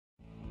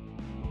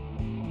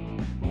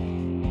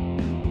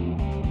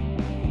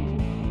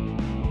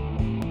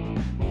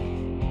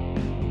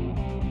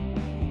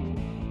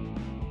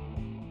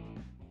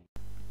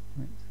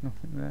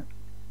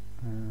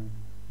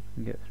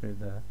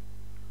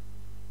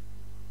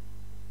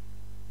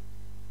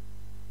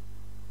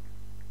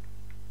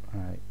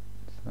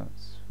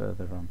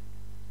further on.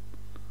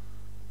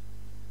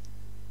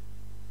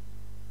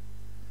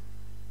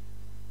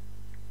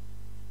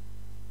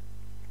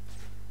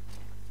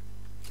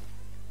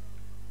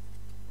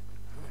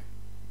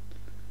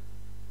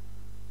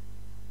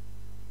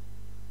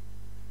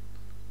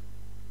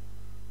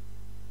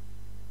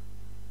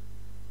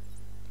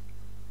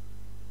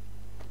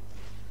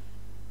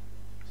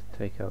 Let's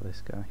take out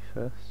this guy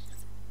first.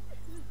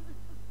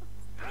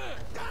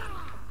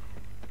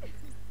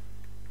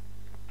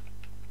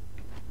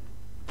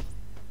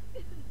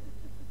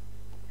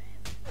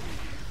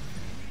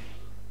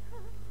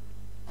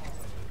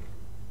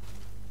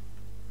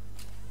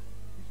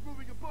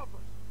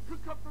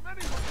 Could come from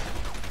anywhere.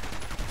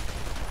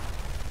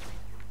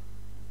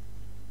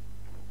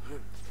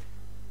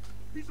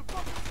 He's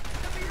above us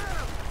in the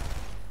air.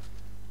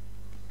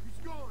 He's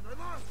gone. I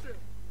lost him.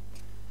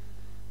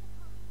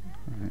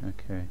 Right,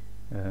 okay.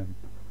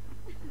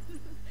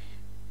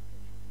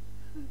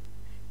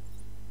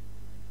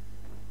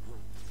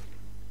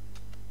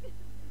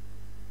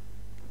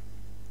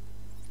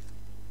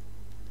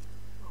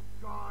 Oh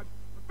God!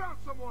 I found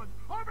someone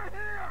over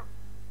here.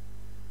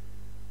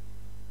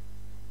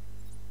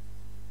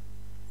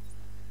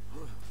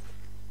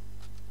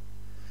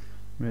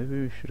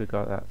 Maybe we should have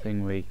got that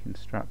thing where you can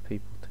strap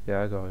people to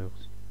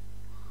gargoyles.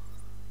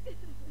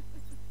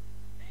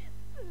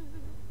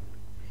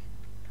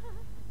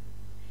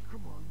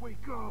 Come on,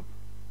 wake up!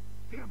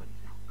 Damn it,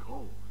 he's out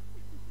cold.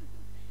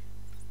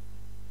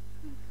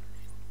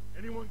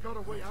 Anyone got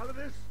a way out of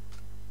this?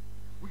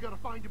 We gotta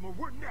find him or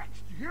we're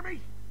next, you hear me?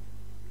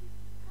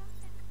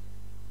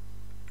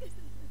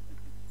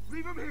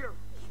 Leave him here!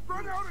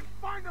 Spread out and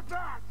find the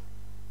bat!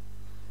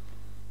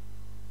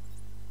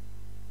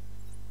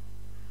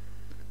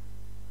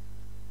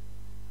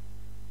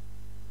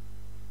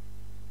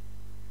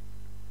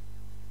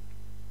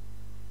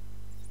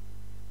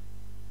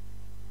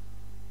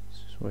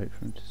 Wait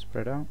for him to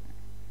spread out.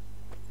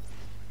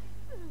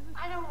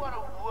 I don't want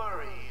to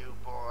worry you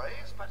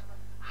boys, but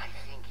I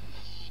think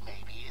he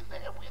may be in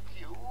there with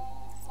you.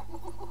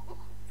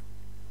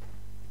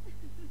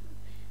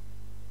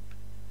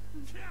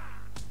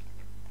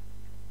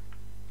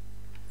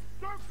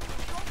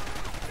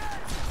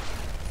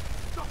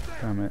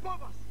 Damn it.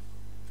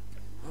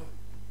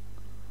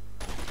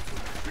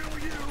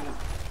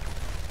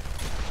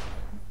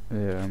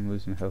 Yeah, I'm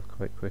losing health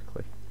quite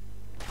quickly.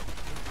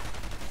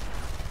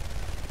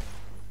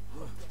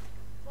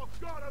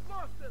 God, I've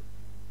lost him.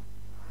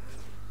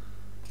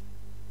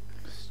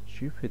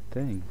 Stupid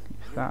thing.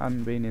 If that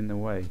hadn't been in the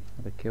way,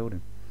 I'd have killed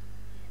him.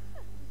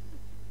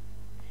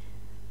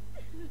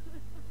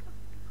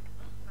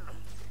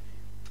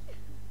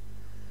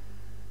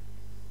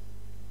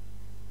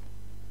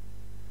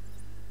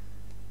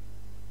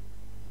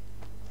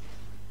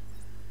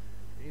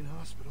 Ain't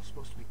hospital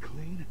supposed to be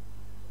clean?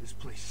 This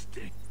place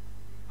stinks.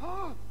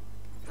 Huh?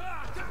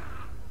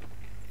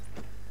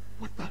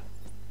 What the?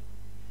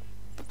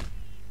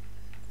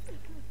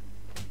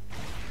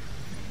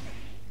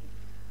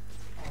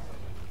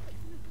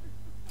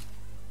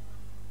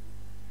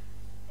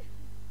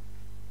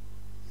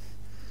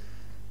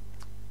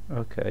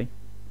 Okay.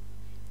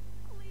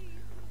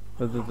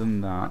 Other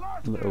than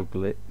that little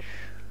glitch,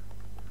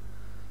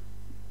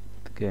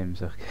 the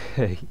game's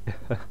okay.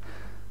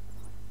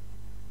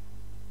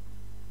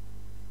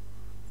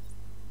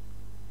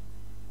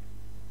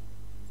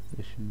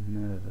 Vision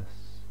nervous.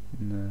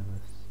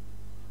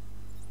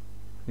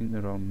 I think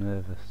they're all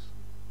nervous.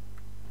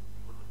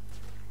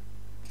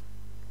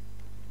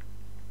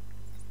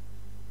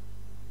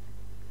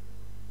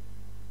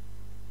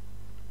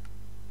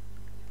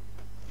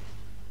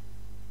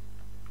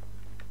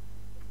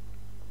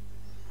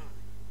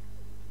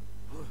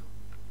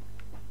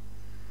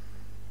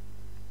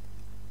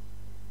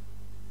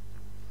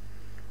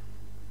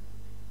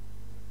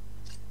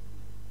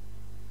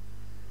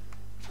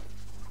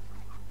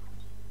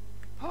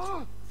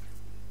 Huh?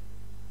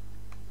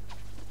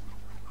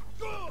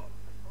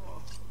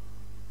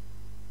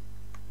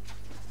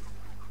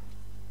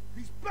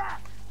 He's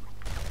back!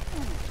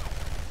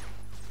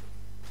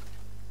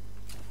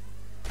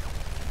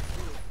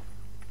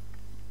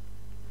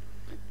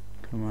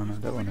 Come on, I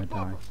don't want to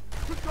die.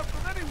 Could come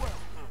from anywhere.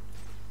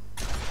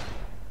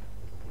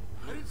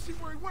 I didn't see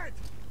where he went.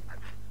 I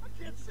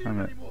can't see him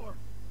anymore.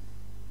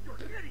 You're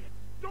an idiot.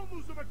 Don't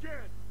lose him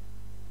again.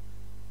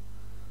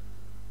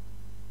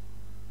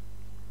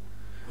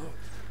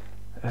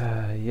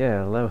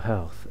 Yeah, low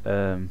health.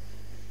 What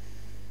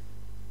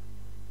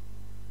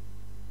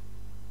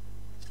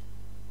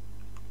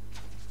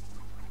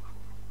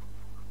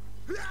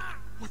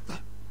the?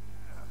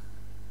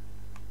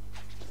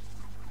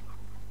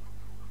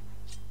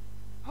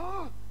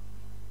 Huh?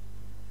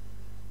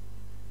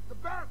 The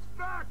bat's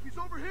back. He's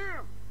over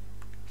here.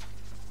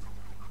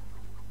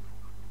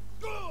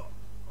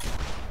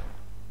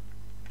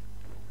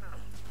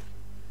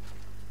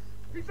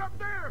 He's up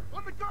there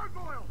on the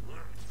gargoyle.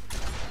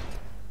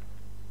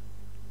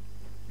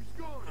 He's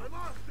gone. I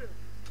lost him.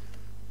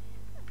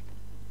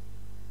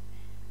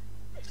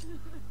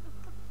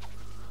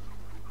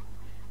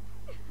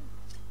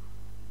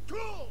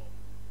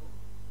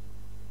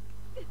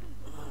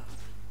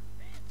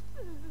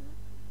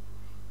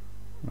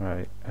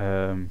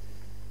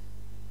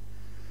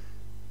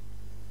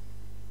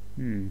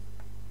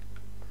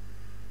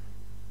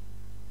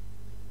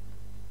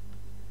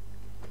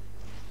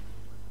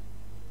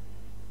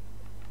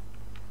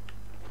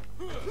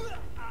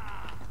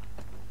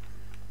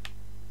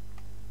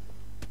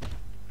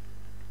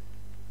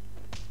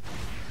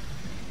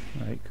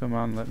 Right, come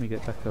on, let me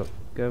get back up.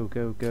 Go,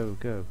 go, go,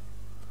 go.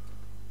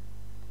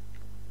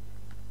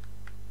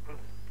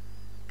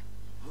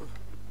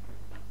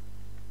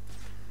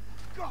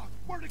 God,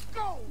 where'd it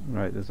go?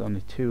 Right, there's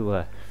only 2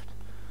 left.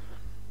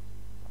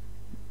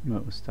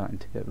 But we're starting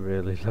to get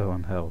really low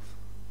on health.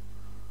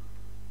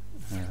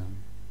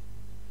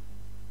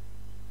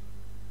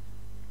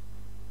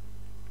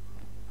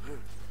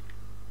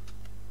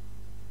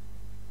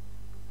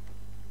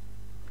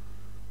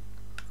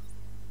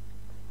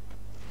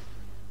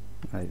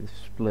 Right, it's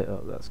split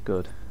up, that's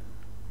good.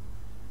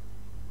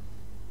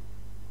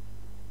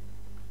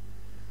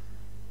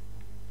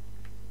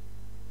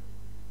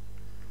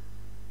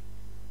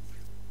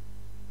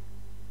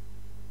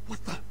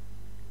 What the?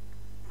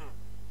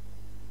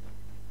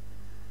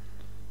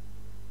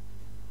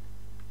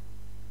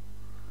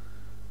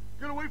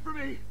 Get away from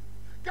me!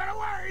 Get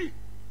away!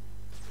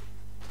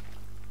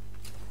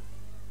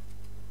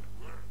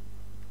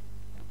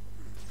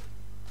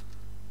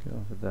 Get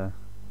over there.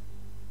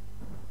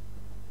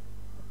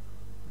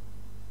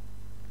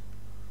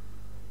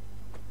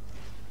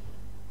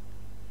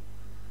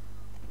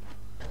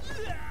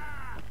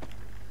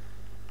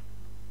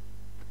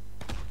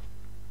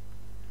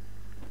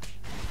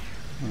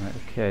 Right,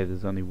 okay,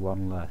 there's only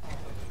 1 left.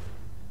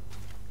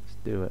 Let's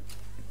do it.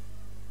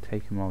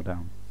 Take them all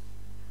down.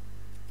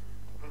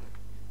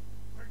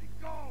 Where'd he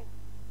go?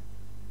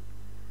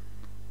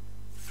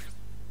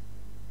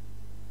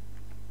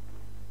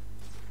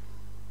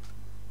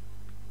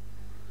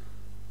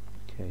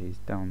 Okay, he's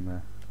down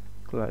there.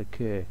 Glide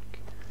kick.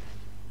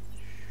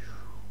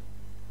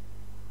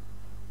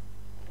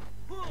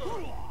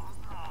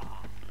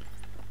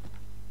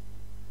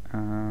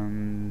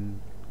 And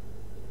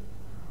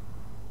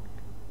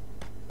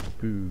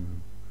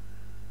boom.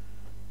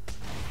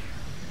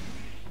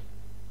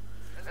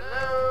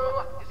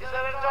 Hello? Is there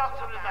a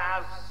doctor in the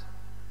house?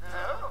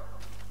 No?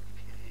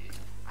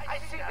 I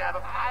seem to have a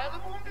pile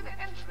of wounded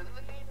henchmen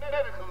that need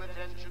medical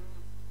attention.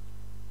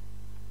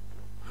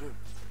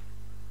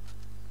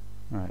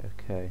 Right,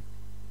 okay.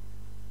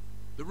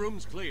 The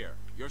room's clear.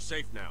 You're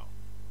safe now.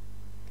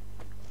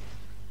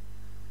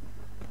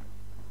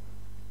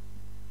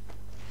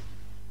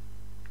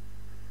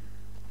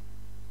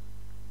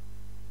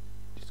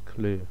 Just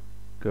clear.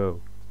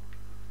 Go.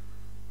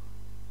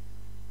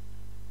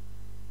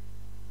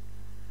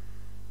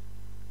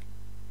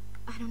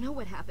 I don't know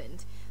what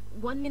happened.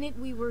 One minute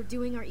we were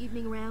doing our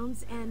evening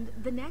rounds, and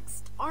the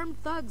next,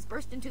 armed thugs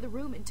burst into the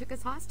room and took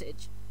us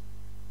hostage.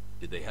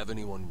 Did they have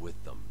anyone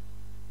with them?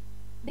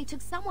 They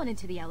took someone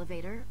into the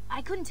elevator.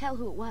 I couldn't tell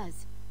who it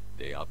was.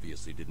 They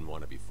obviously didn't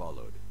want to be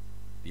followed.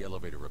 The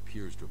elevator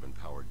appears to have been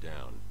powered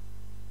down.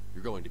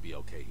 You're going to be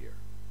okay here.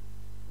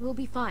 We'll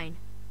be fine.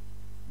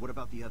 What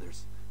about the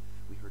others?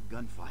 We heard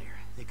gunfire.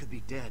 They could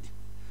be dead.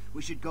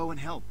 We should go and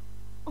help.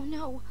 Oh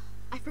no,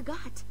 I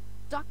forgot.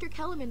 Dr.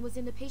 Kellerman was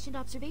in the patient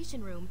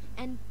observation room,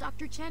 and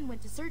Dr. Chen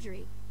went to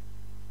surgery.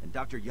 And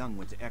Dr. Young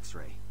went to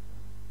X-ray.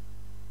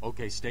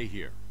 Okay, stay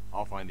here.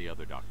 I'll find the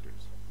other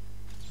doctors.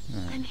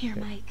 Right, I'm here,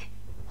 okay. Mike.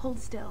 Hold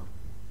still.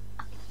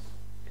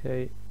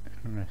 Okay,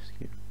 and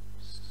rescue.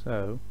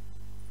 So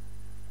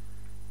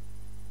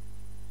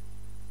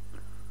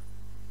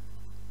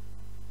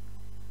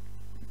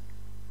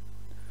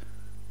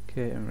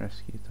okay, and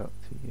rescue Dr.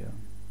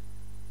 Young.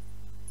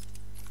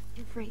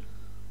 You're free.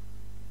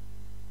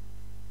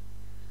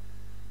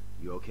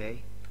 You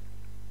okay?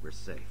 We're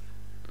safe.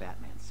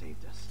 Batman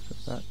saved us.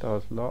 So that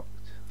door's locked.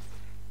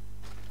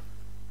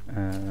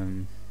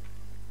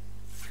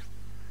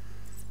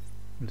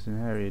 There's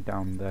an area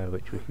down there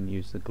which we can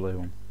use the glue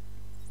on.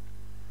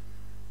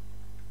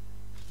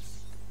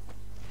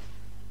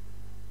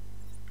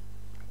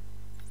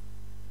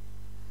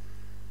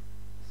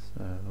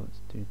 So let's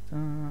do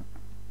that.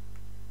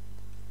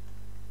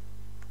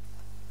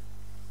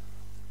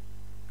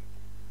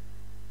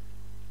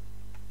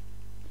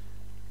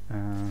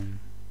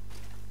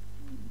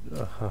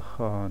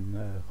 Oh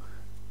no,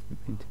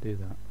 didn't mean to do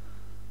that.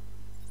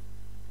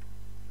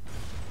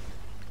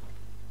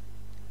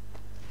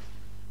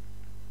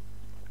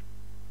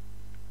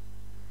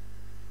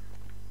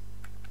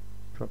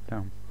 Drop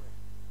down.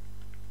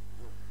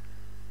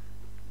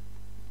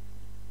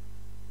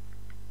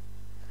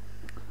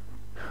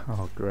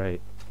 Oh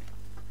great.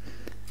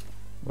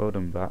 Well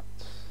done, bats.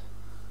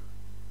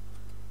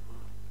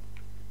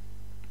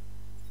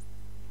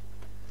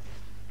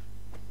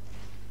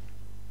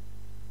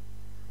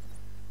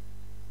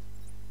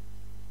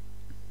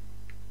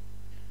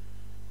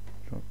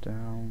 Drop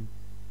down.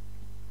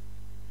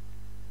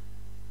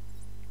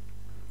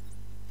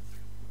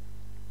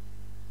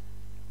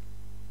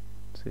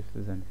 See if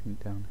there's anything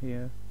down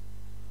here.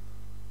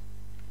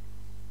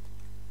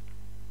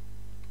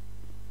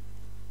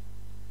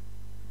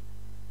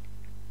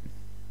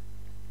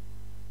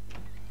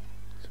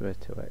 Where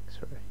to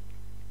X-ray?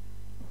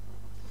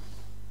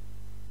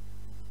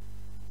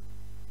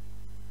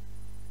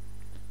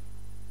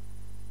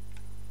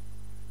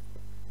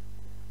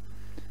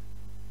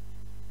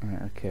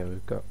 Okay,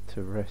 we've got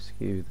to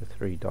rescue the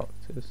 3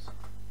 doctors.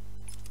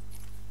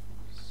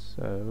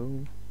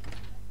 So...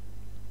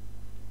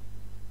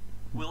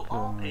 Will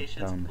all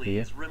patients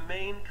please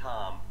remain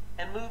calm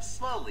and move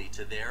slowly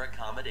to their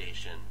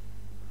accommodation?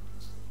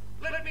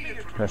 Let me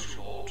introduce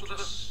you all to the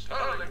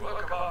sterling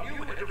work of our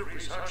new head of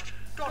research,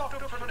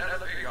 Dr.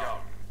 Penelope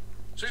Young.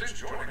 Since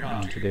joining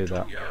our team 2 years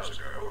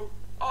ago,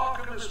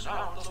 Arkham is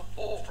now at the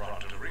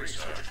forefront of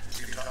research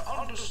into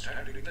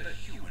understanding the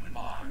human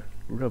mind.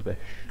 Rubbish.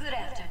 Good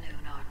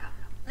afternoon, Arkham.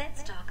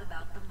 Let's talk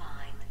about the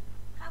mind.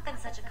 How can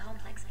such a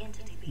complex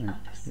entity be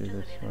understood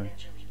and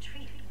eventually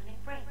treated when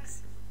it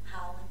breaks?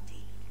 How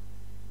indeed?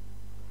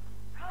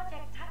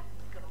 Project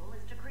Titan's goal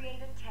is to create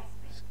a test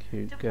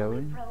bed to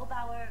fully probe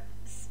our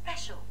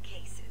special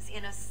cases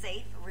in a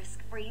safe,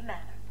 risk-free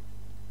manner.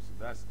 So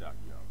that's Doc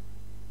Young.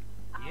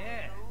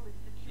 Yeah,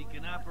 she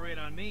can operate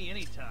on me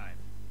anytime.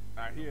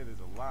 I hear there's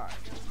a line.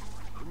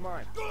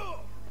 Remind me.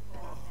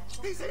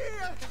 He's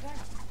here!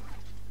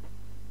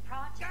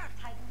 Project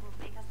Titan will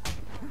take us to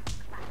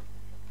class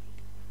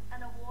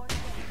an award.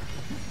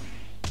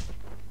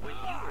 When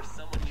you or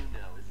someone you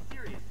know is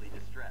seriously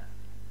distressed,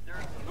 there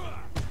are few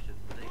solutions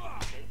they can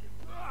be taken,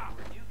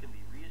 where you can be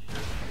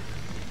reassured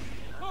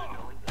and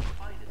undergoing the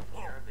finest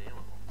care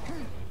available.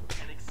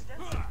 An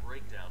extensive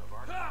breakdown of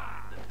our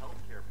costs and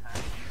healthcare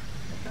packages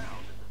is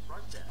found at the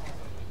front desk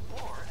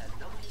or at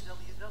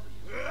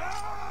www.com/prices.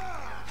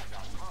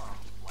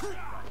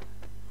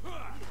 We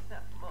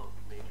accept most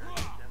major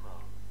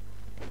HMOs.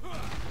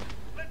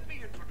 Let me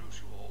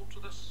introduce you all to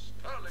the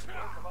sterling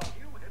work of our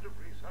new head of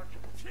research,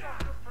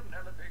 Dr.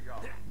 Penelope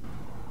Young.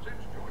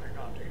 Since joining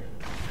our team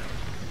 2 years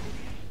ago,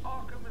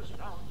 Arkham is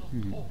now at the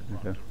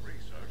forefront of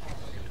research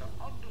into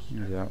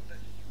understanding the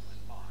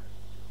human mind.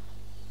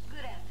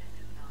 Good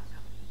afternoon,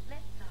 Arkham.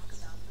 Let's talk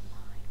about the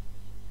mind.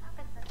 How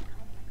can such a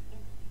complex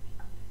entity be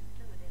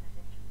understood and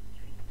eventually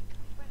treated when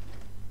it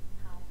breaks?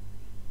 How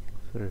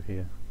indeed? Through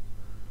here.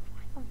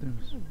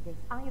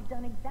 I have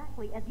done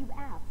exactly as you've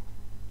asked.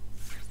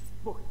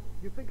 Look,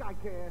 you think I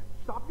care?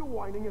 Stop your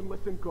whining and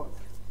listen good.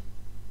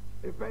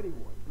 If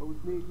anyone goes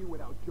near you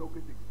without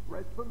Joker's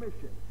express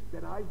permission,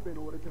 then I've been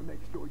ordered to make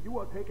sure you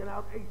are taken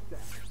out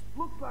ASAP.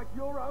 Looks like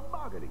you're a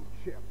bargaining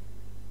chip.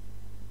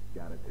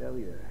 Gotta tell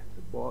you,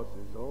 the boss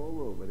is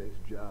all over this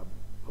job.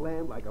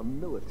 Planned like a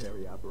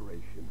military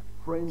operation.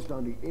 Friends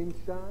on the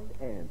inside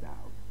and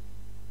out.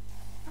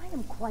 I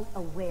am quite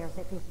aware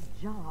that this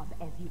job,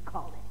 as you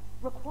call it,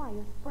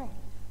 requires friends.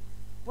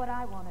 What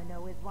I want to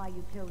know is why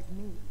you chose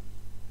me.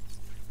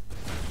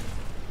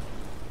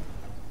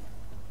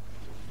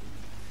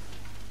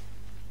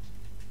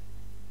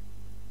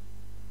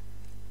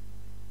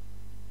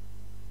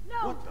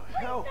 No! What the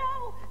hell?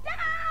 No!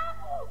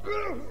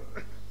 No!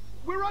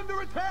 We're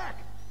under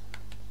attack!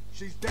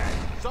 She's dead.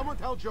 Someone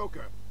tell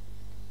Joker.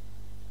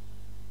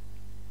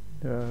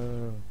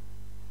 No.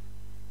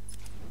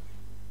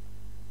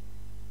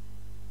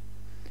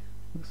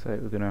 Looks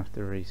like we're gonna have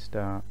to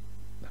restart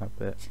that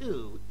bit.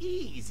 Too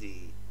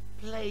easy.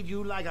 Played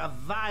you like a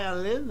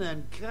violin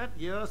and cut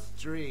your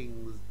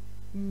strings.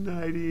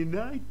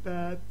 Nighty-night,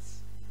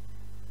 bats.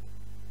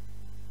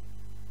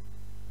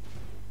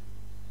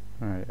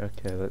 Alright,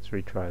 okay, let's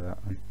retry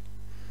that one.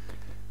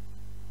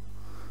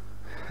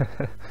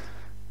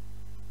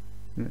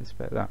 Didn't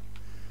expect that.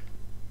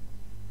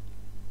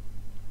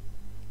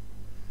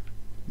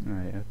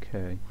 Right,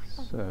 okay,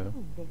 so...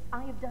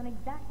 I have done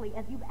exactly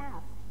as you've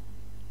asked.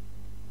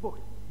 Look,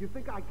 you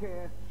think I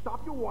care?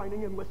 Stop your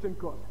whining and listen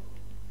good.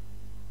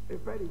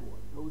 If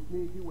anyone goes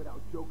near you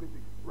without Joker's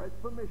express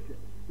permission,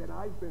 then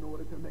I've been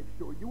ordered to make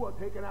sure you are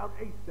taken out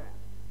ASAP.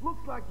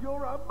 Looks like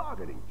you're a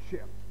bargaining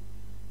chip.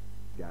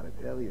 Gotta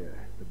tell you,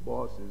 the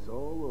boss is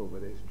all over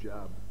this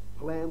job.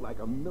 Planned like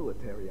a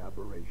military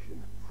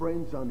operation.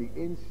 Friends on the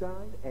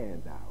inside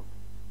and out.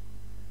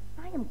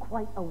 I am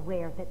quite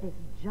aware that this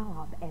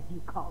job, as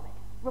you call it,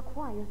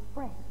 requires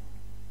friends.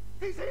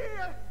 He's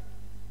here!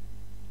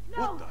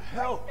 No! What the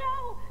hell?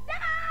 No!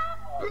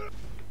 No!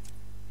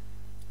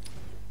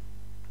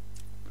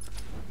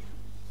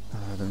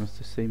 They must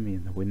have seen me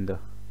in the window.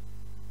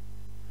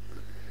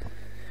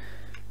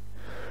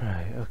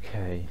 Right,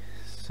 okay,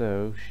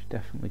 so she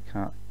definitely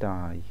can't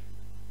die.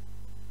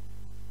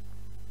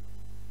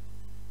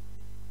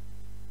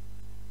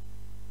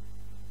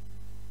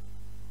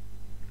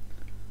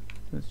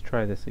 Let's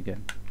try this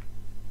again.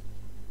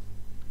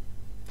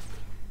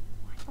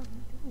 Why are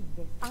you doing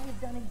this? I have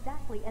done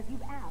exactly as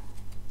you've asked.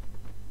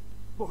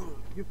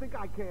 Look, you think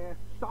I care?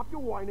 Stop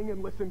your whining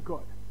and listen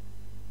good.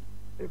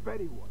 If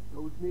anyone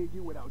goes near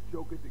you without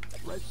Joker's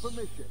express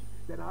permission,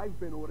 then I've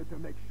been ordered to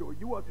make sure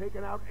you are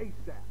taken out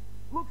ASAP.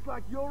 Looks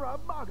like you're a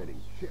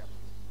bargaining chip.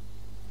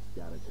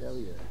 Gotta tell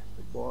you,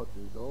 the boss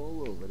is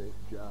all over this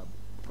job.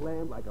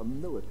 Planned like a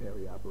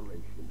military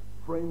operation.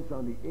 Friends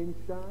on the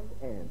inside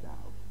and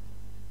out.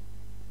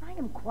 I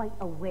am quite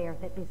aware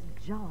that this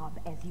job,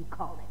 as you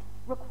call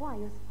it,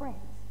 requires friends.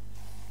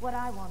 What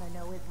I want to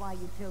know is why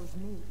you chose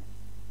me.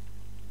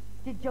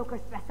 Did Joker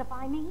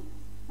specify me?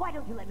 Why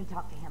don't you let me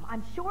talk to him?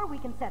 I'm sure we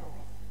can settle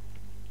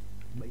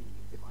this. Lady,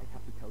 If I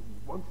have to tell you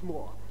once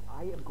more,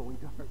 I am going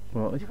to hurt you.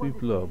 Well, if we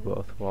blow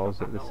both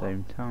walls at the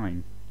same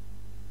time.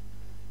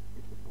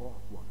 If the boss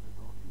wants to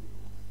talk to you,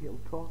 he'll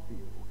talk to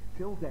you.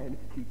 Till then,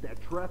 keep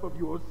that trap of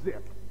yours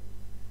zipped.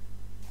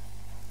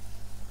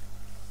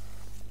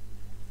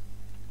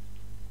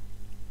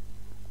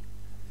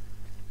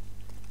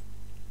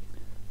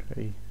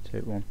 Three,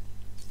 two, one.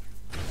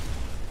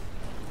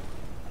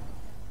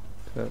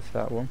 So that's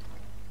that one.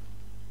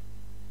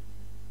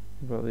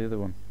 What about the other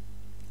one?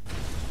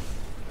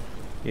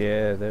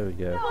 Yeah, there we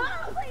go. No,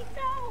 please,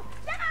 no!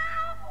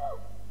 No!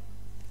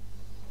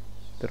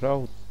 They're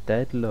all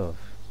dead, love.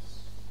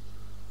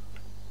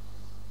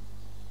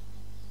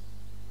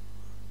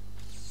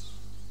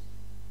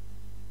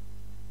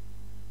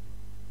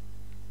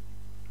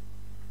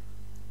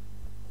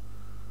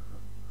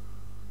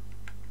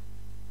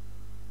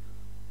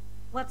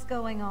 What's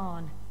going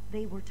on?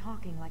 They were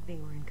talking like they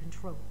were in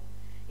control.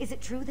 Is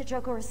it true that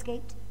Joker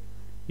escaped?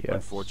 Yes.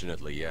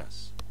 Unfortunately,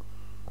 yes.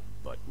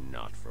 But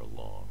not for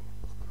long.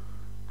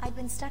 I'd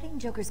been studying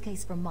Joker's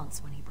case for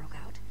months when he broke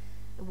out.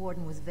 The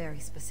warden was very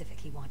specific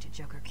he wanted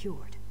Joker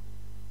cured.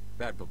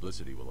 Bad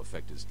publicity will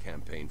affect his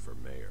campaign for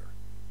mayor.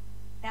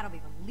 That'll be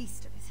the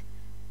least of it.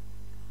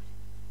 God,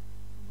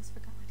 almost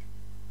forgot.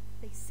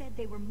 They said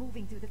they were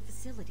moving through the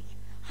facility,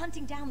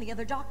 hunting down the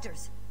other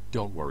doctors.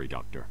 Don't worry,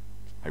 Doctor.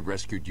 I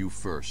rescued you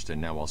first, and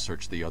now I'll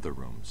search the other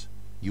rooms.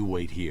 You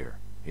wait here.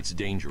 It's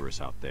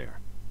dangerous out there.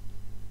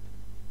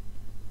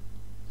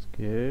 Let's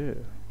go.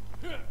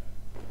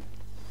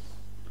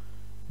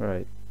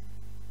 Right.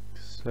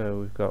 So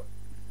we've got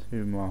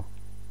two more.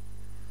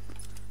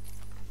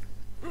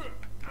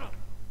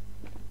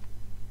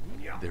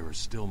 There are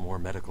still more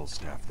medical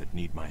staff that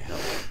need my help.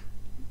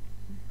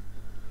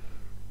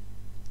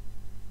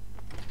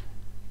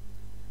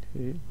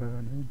 Keep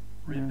running.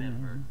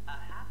 Remember, a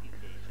happy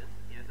patient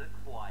is a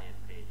quiet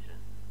patient.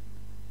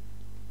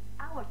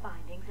 Our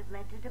findings have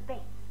led to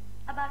debates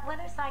about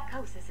whether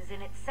psychosis is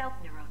in itself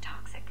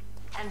neurotoxic,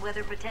 and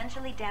whether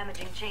potentially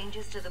damaging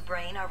changes to the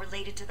brain are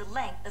related to the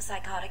length of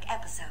psychotic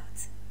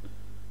episodes.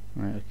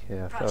 Right,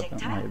 okay, I thought Project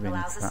that might have Titan been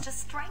allows us that. to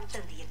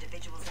strengthen the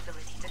individual's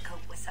ability to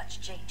cope with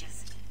such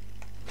changes.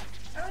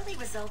 Early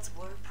results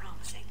were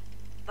promising,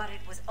 but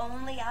it was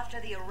only after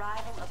the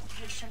arrival of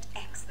Patient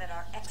X that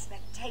our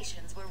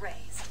expectations were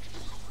raised.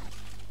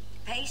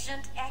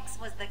 Patient X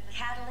was the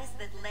catalyst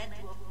that led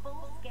to a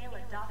full-scale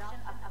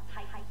adoption of the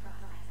Titan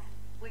process.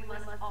 We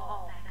must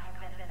all thank our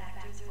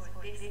benefactors for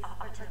this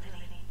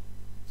opportunity.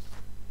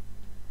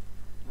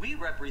 We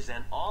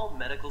represent all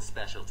medical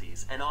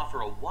specialties and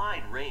offer a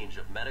wide range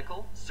of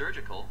medical,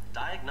 surgical,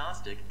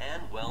 diagnostic,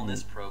 and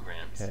wellness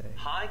programs. Okay.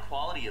 High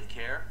quality of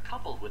care,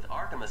 coupled with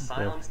Arkham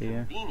Asylum's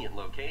here. convenient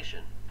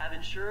location, have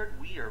ensured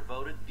we are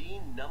voted the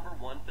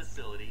 #1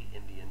 facility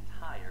in the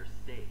entire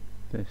state.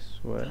 This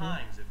way.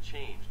 Times have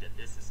changed at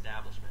this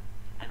establishment,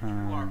 and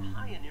through our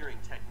pioneering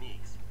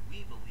techniques,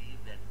 we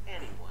believe that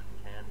anyone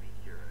can be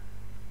cured.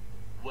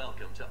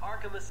 Welcome to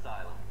Arkham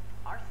Asylum.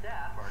 Our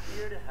staff are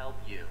here to help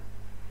you.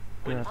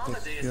 When Graphics,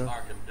 Amadeus yeah.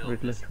 Arkham built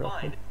Riddler this Trophy.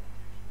 fine,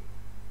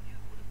 you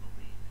would have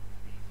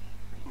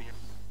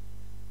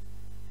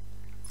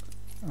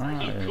believed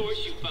Ah, Of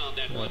course you found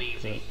that one that's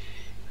easy.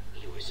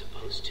 You were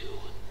supposed to.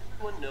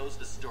 everyone knows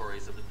the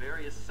stories of the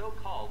various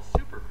so-called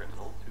super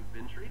criminals who've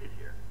been treated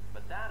here,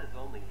 but that is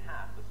only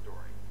half the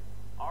story.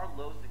 Our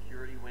low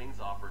security wings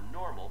offer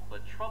normal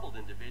but troubled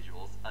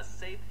individuals a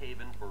safe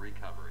haven for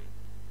recovery.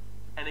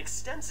 An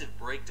extensive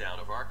breakdown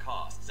of our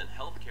costs and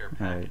healthcare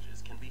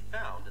packages can be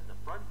found at the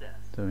front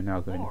desk. So we're now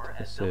going or into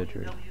the at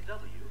surgery.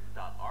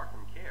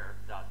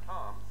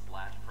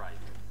 www.arkhamcare.com/prices.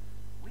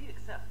 We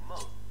accept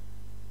most.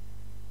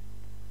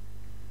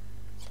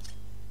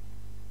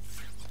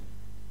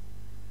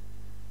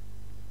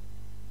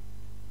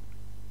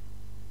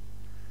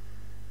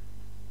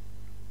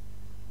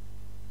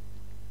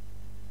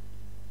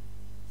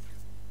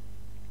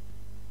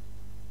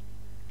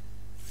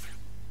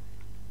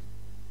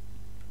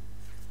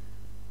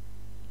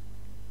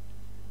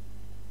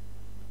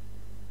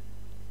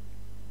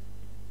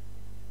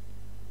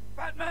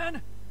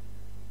 Batman!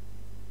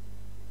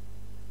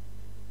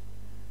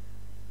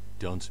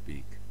 Don't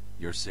speak.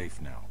 You're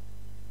safe now.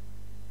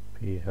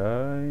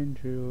 Behind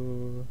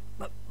you.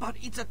 But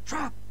it's a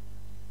trap!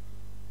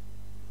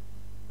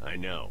 I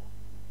know.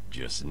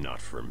 Just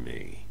not for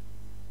me.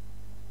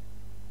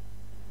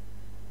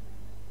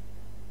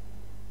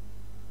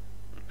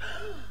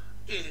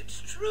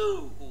 It's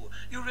true.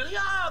 You really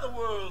are the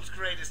world's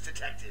greatest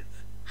detective.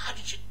 How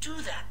did you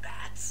do that,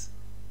 Bats?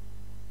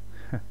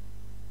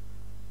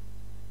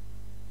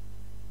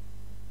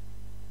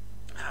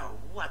 Oh,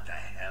 what the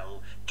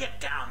hell? Get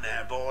down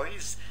there,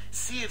 boys.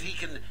 See if he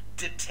can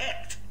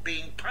detect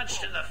being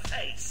punched in the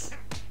face.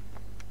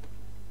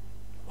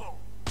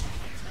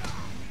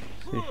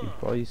 See if you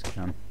boys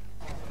can.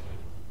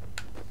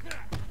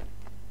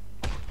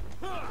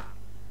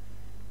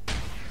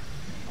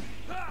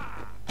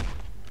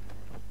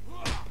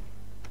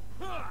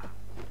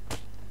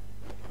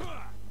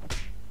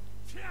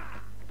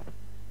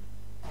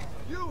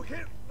 You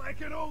hit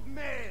like an old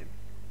man.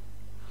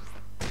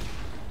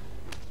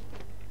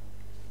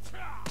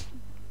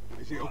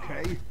 easy,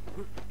 okay?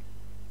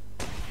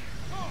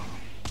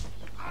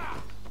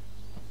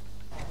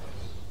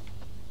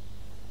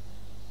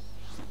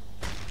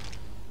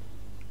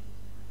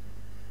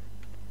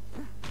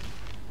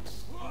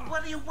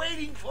 What are you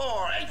waiting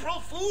for? April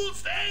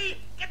Fool's Day?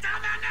 Get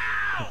down there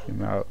now! Take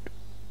him out.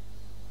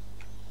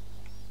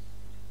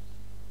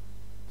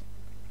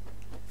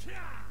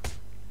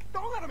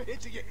 Don't let him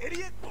hit you, you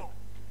idiot!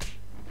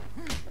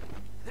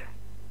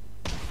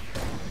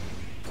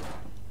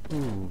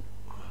 Ooh.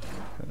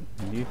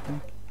 You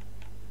think?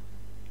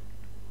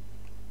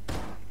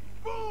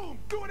 Boom!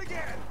 Do it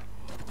again!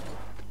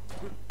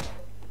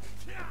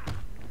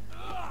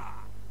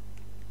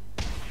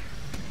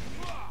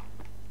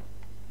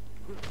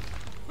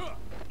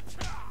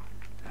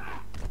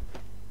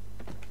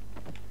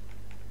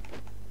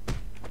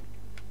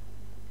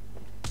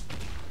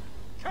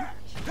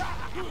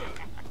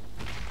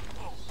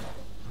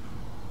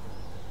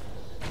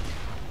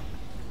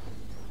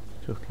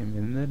 Took him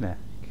in the neck.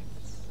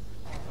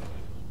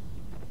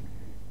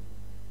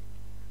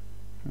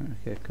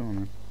 Okay, come on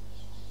then.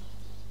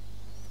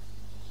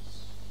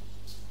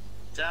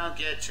 Don't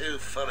get too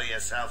full of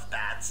yourself,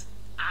 Bats.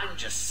 I'm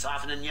just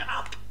softening you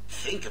up.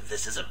 Think of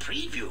this as a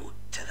preview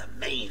to the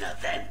main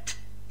event.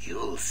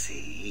 You'll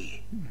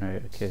see.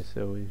 Right, okay,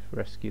 so we've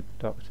rescued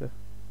the doctor.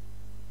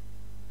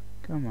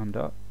 Come on,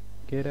 Doc.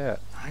 Get out.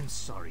 I'm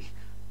sorry.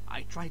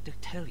 I tried to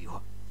tell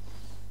you.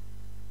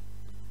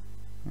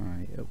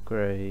 Alright,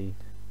 upgrade.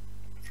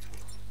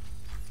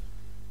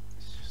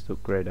 Let's just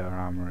upgrade our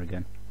armor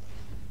again.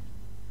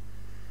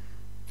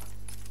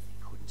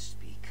 Couldn't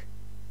speak.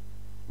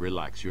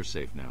 Relax, you're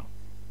safe now.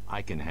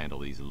 I can handle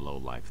these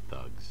low-life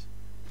thugs.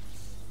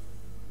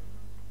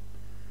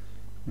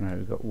 Right,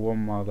 we've got one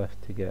more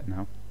left to get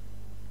now.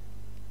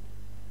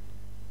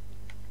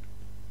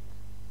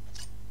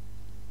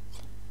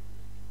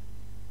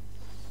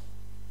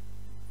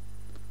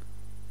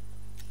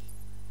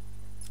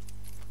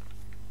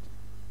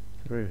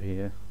 Through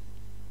here.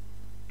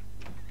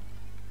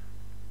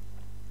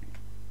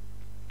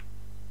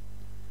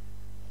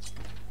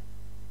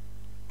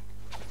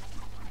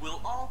 Will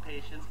all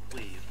patients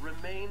please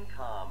remain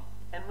calm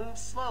and move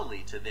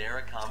slowly to their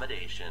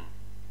accommodation?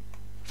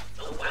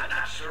 Oh, I'm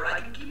not sure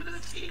I can keep it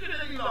a secret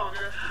any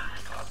longer.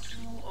 I've got 2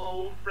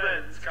 old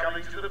friends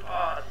coming to the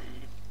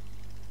party.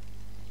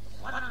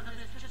 One of them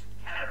is just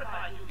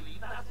terrified you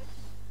leave us.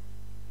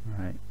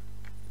 Right.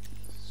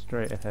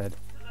 Straight ahead.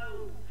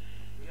 Hello.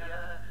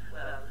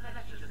 Well,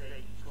 let's just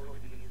say he's going to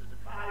be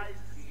surprised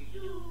to see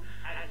you,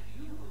 and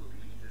you will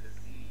be to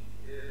see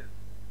him.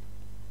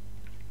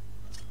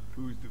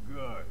 Who's the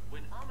guy?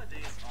 When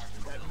Amadeus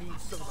Arkham That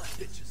means some of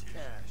the bitch's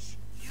cash.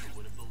 you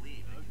would have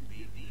believed it could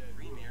be the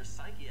premier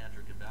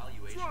psychiatric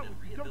evaluation and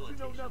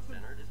rehabilitation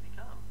center it has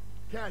become.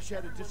 Cash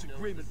had a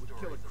disagreement with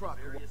Killer Croc.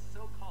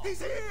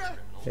 He's here!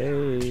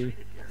 Hey!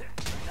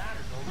 That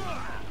is only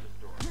half the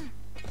story.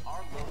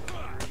 Our low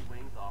security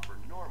wings offer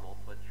normal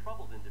but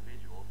troubled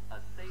individuals a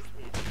safe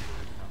haven for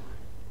recovery.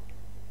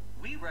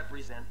 We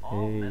represent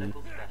all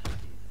medical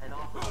specialties and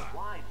offer a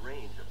wide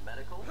range of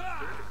medical,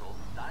 surgical,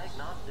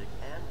 diagnostic,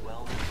 and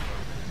wellness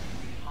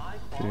programs. High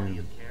quality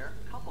of care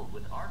coupled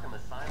with Arkham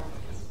Asylum's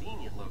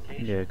convenient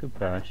location Yeah,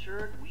 goodbye.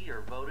 ensured we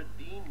are voted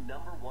the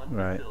 #1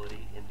 Right.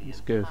 facility in the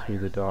Let's go through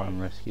the door entire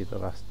and rescue the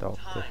last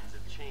doctor. Times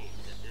have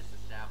changed at this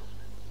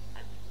establishment.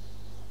 And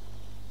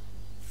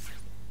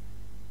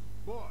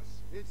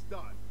Boss, it's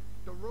done.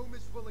 The room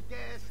is full of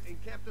gas,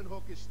 and Captain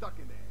Hook is stuck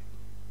in there.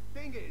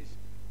 Thing is,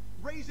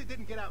 Razor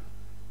didn't get out.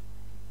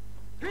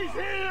 He's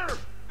here!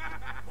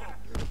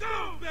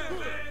 Go,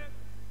 Batman!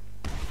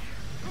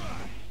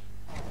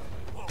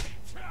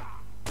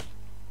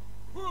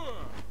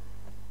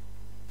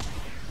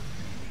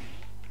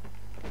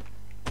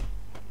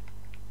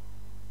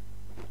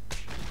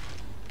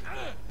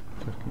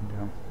 Took him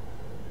down.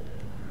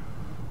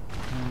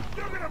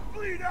 You're gonna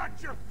bleed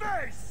out your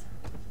face!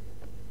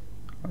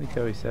 I like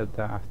how he said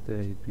that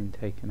after he'd been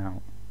taken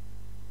out.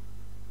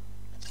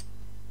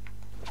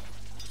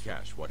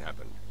 Cash, what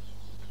happened?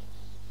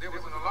 There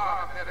was an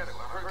alarm at medical.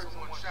 I heard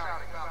someone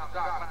shouting about the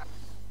doc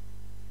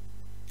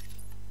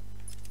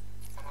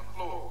on the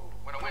floor.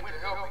 When I went to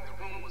help him,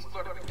 the room was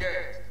flooded with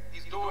gas.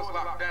 These doors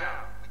locked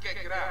down. We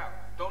can't get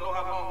out. Don't know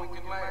how long we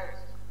can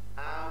last.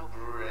 How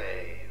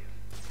brave.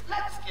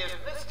 Let's give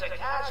Mr.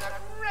 Cash a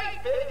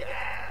great big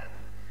hand.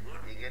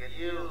 He can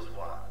use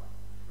one.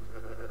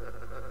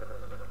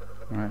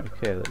 Right,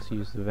 okay, let's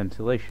use the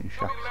ventilation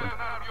shaft then.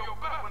 Out of your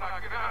butt when I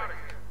get out of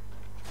here.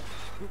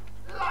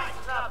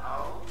 Lighten up,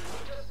 Holmes.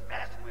 We're just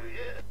messing with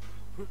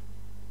you.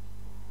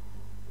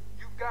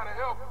 You've got to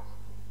help us.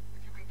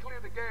 If you can clear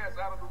the gas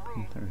out of the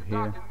room, Through the here.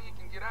 doc and me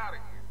can get out of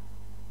here.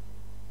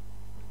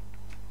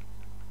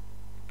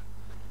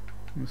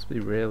 Must be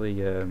really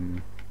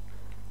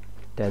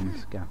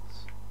dense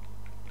gas.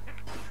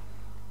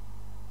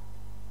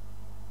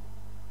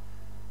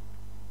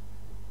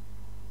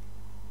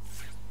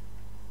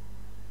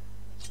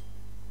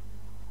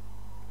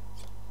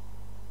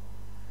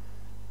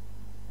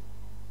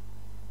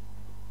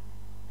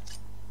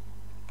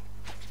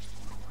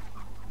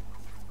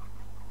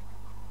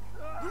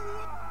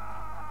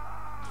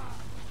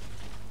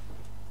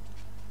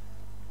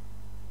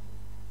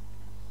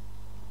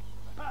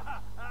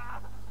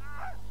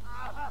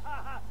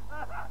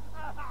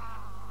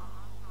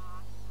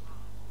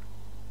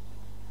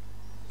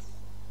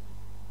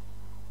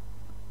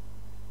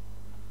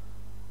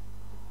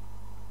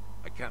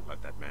 can't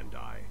let that man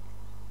die.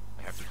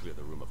 I have to clear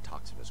the room of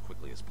toxin as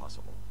quickly as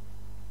possible.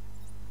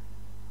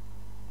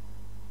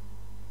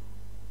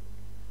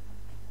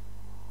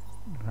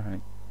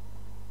 Right.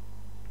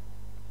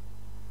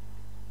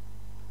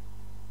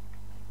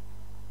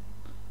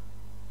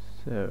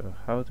 So,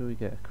 how do we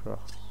get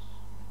across?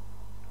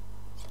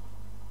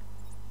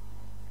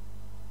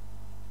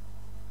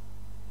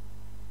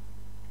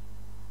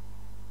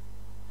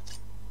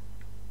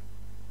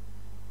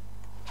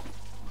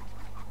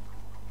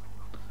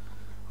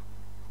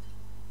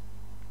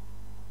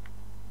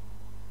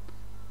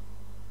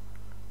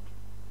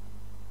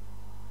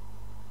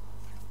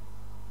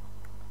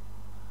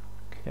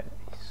 Okay,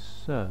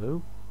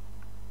 so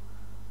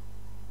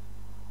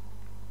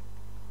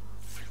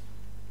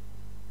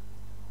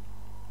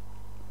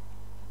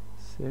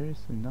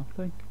seriously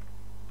nothing?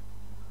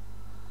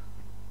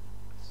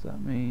 Does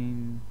that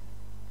mean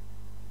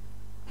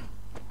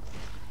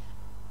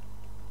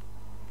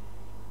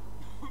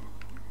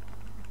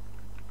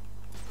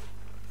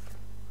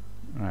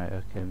right,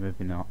 okay,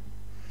 maybe not.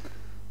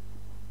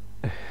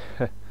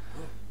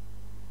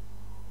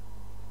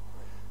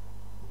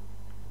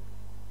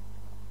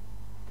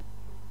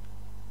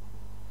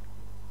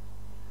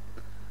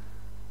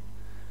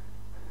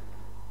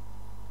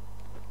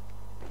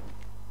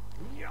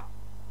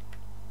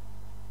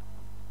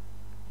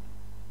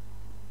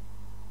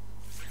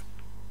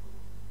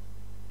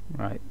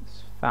 Right,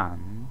 it's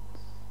fans.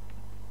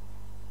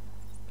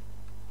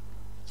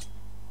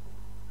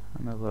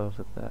 And a lot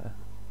over there.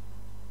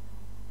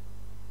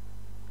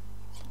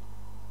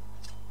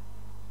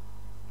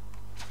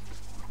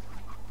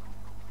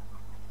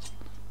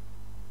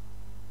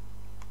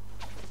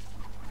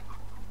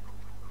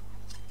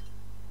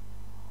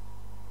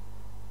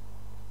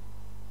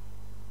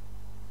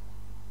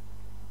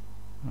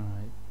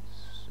 Right,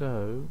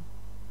 so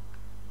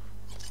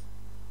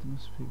there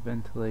must be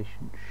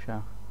ventilation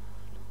shaft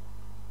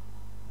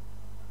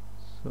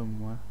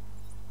somewhere.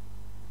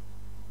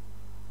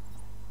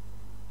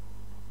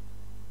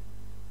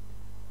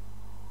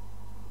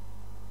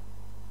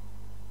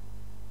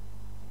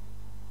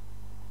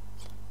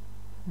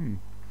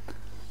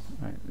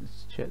 Right,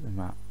 let's check the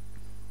map.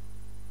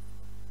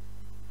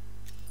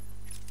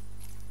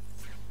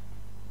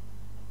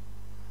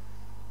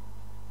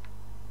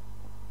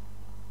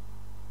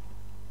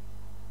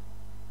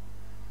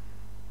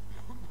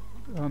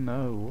 Oh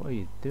no, what are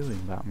you doing,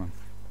 Batman?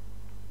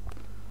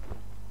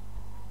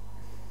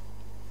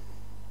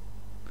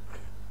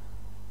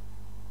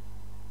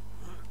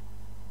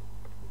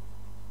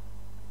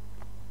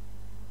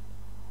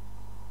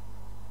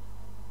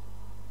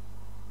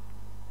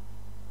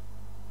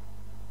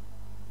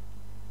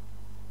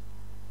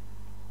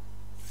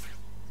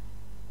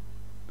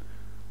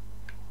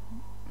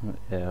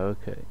 Yeah,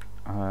 okay.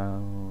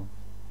 I'll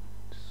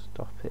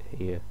stop it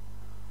here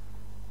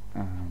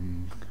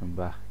and come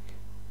back